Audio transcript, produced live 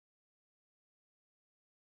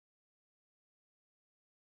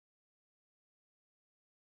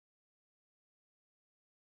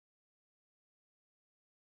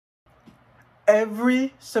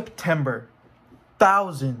Every September,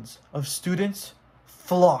 thousands of students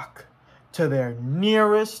flock to their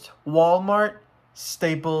nearest Walmart,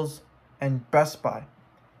 Staples, and Best Buy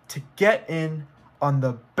to get in on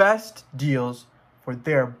the best deals for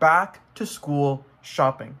their back-to-school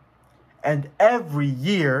shopping. And every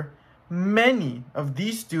year, many of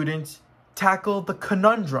these students tackle the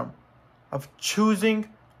conundrum of choosing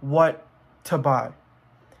what to buy,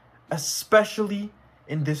 especially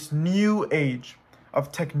in this new age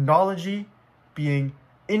of technology being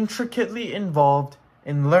intricately involved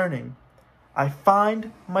in learning. I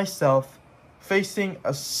find myself facing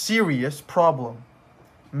a serious problem,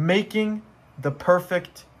 making the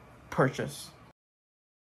perfect purchase.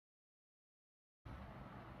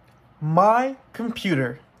 My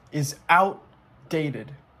computer is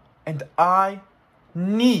outdated and I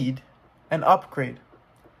need an upgrade.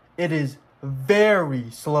 It is very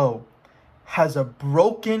slow, has a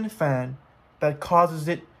broken fan that causes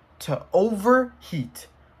it to overheat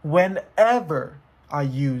whenever I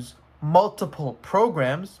use multiple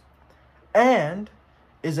programs, and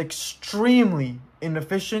is extremely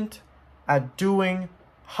inefficient at doing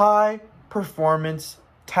high performance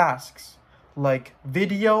tasks like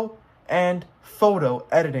video and photo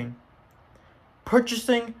editing.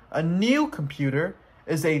 Purchasing a new computer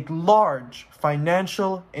is a large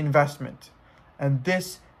financial investment, and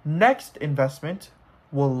this next investment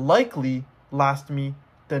will likely last me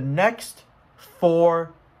the next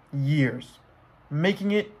 4 years,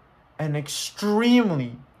 making it an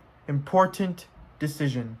extremely important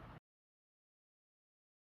decision.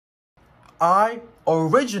 I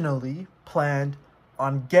originally planned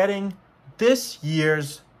on getting this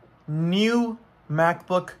year's new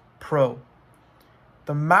MacBook Pro.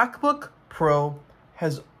 The MacBook Pro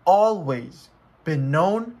has always been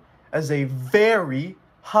known as a very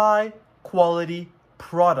high quality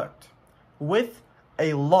product with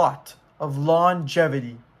a lot of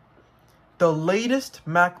longevity. The latest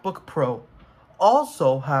MacBook Pro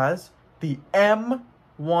also has the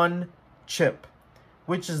M1 chip,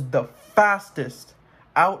 which is the fastest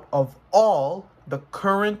out of all the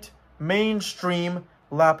current mainstream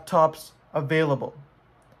laptops available.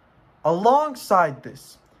 Alongside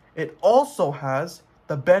this, it also has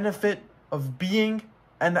the benefit of being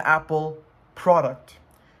an Apple product,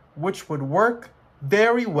 which would work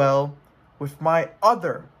very well with my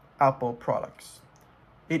other Apple products.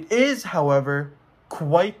 It is, however,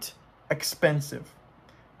 quite expensive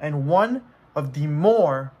and one of the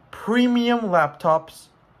more premium laptops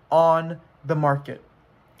on the market.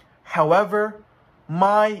 However,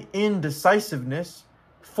 my indecisiveness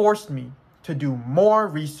forced me to do more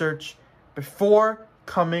research before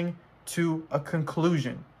coming to a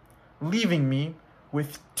conclusion, leaving me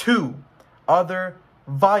with 2 other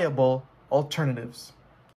viable alternatives.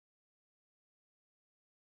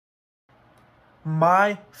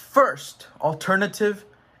 My first alternative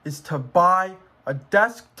is to buy a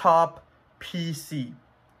desktop PC.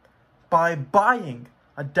 By buying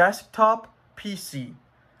a desktop PC,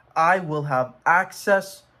 I will have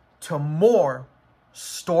access to more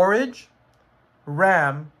storage,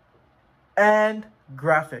 RAM, and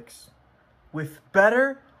graphics, with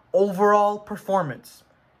better overall performance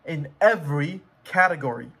in every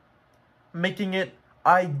category, making it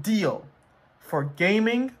ideal for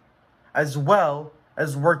gaming as well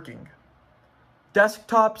as working.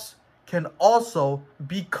 Desktops can also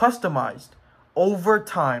be customized over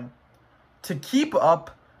time to keep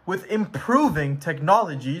up with improving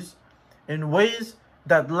technologies in ways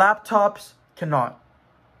that laptops cannot.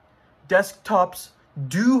 Desktops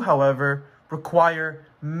do, however, require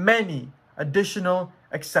many additional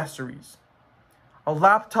accessories. A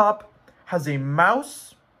laptop has a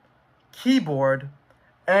mouse, keyboard,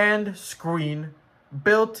 and screen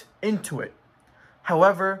built into it.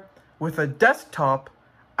 However, with a desktop,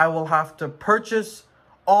 I will have to purchase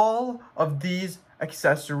all of these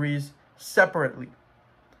accessories separately.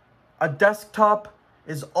 A desktop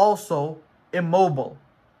is also immobile,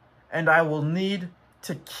 and I will need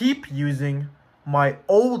to keep using my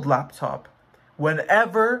old laptop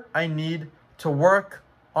whenever I need to work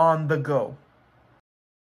on the go.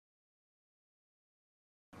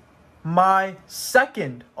 My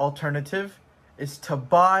second alternative is to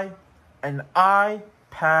buy an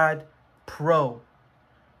iPad Pro.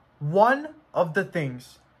 One of the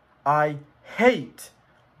things I hate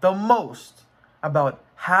the most about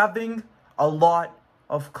having a lot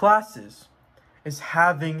of classes is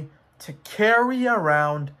having to carry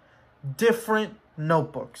around different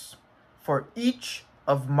notebooks for each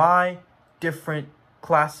of my different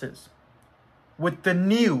classes. With the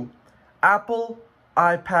new Apple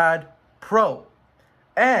iPad Pro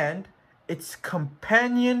and its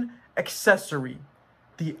companion accessory,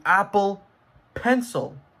 the Apple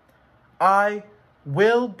Pencil, I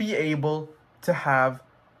will be able to have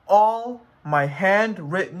all my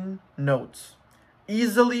handwritten notes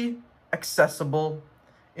easily accessible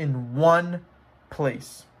in one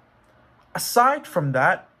place. Aside from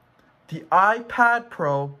that, the iPad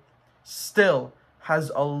Pro still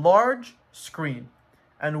has a large screen,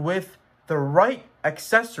 and with the right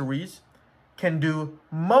accessories can do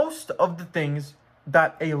most of the things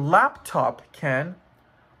that a laptop can,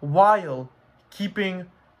 while keeping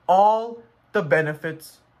all the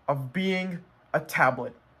benefits of being a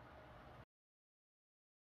tablet.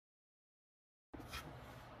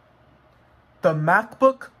 The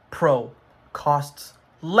MacBook Pro costs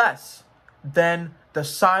less than the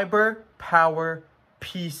Cyber Power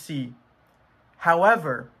PC.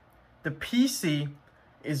 However, the PC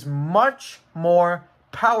is much more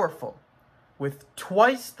powerful with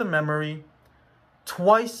twice the memory,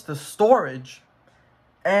 twice the storage,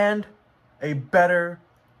 and a better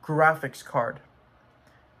graphics card.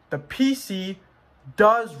 The PC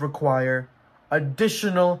does require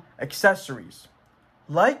additional accessories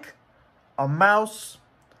like a mouse,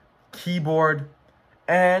 keyboard,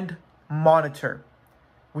 and monitor,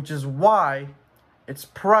 which is why its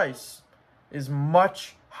price is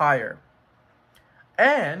much higher.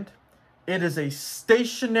 And it is a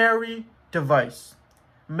stationary device,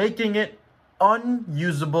 making it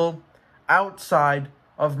unusable outside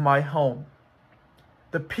of my home.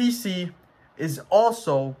 The PC is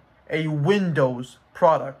also a Windows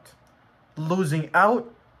product, losing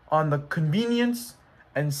out on the convenience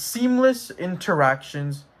and seamless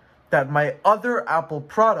interactions that my other Apple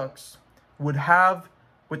products would have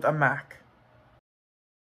with a Mac.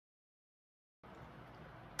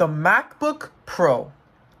 The MacBook Pro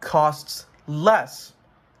costs less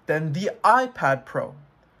than the iPad Pro,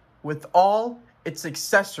 with all its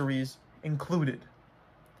accessories included.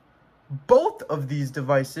 Both of these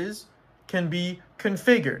devices can be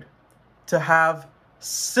configured to have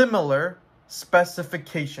similar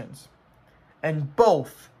specifications, and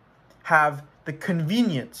both have the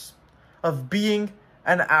convenience of being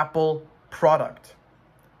an Apple product.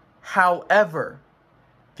 However,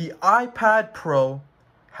 the iPad Pro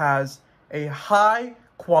has a high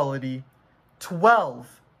quality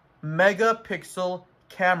 12 megapixel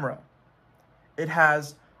camera. It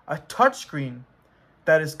has a touchscreen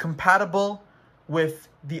that is compatible with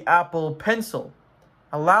the Apple Pencil,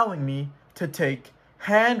 allowing me to take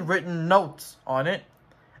handwritten notes on it,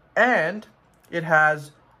 and it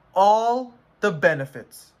has all the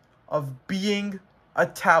benefits of being a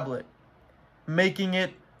tablet, making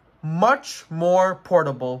it much more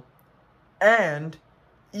portable and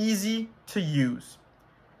easy to use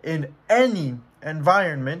in any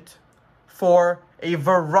environment for a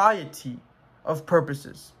variety of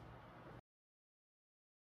purposes.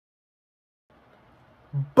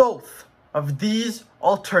 Both of these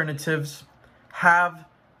alternatives have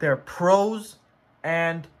their pros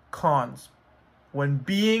and cons when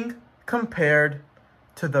being compared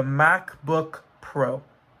to the MacBook Pro.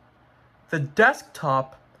 The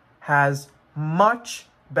desktop has much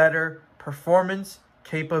better performance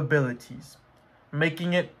capabilities,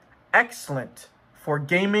 making it excellent for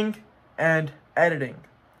gaming and editing.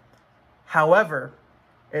 However,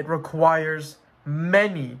 it requires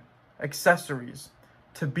many accessories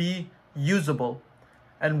to be usable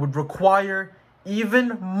and would require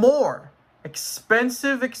even more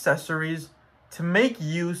expensive accessories to make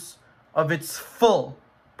use of its full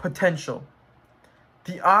potential.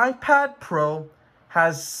 The iPad Pro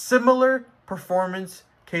has similar performance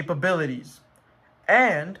capabilities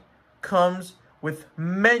and comes with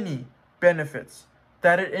many benefits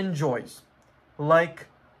that it enjoys, like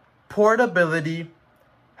portability,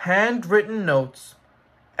 handwritten notes,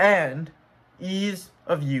 and ease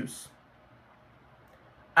of use.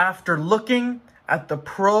 After looking at the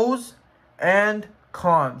pros and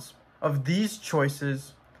cons of these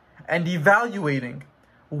choices and evaluating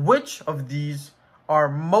which of these are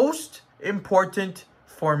most important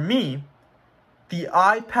for me, the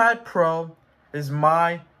iPad Pro is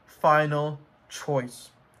my final choice.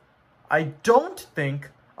 I don't think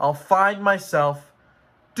I'll find myself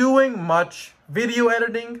doing much video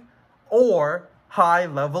editing or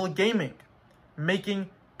high-level gaming, making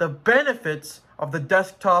the benefits of the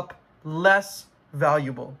desktop less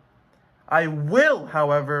valuable. I will,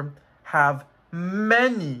 however, have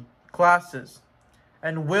many classes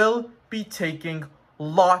and will be taking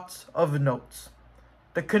lots of notes.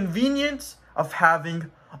 The convenience of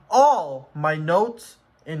having all my notes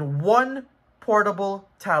in one portable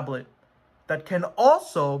tablet that can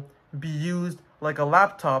also be used like a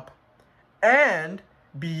laptop and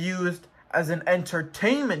be used as an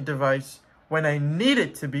entertainment device when I need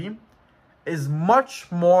it to be is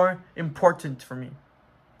much more important for me.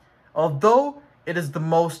 Although it is the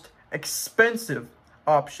most expensive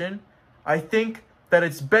option, I think that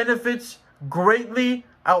its benefits greatly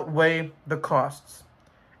outweigh the costs,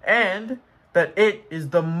 and that it is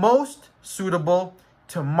the most suitable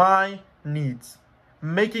to my needs,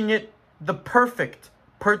 making it the perfect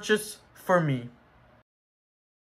purchase for me.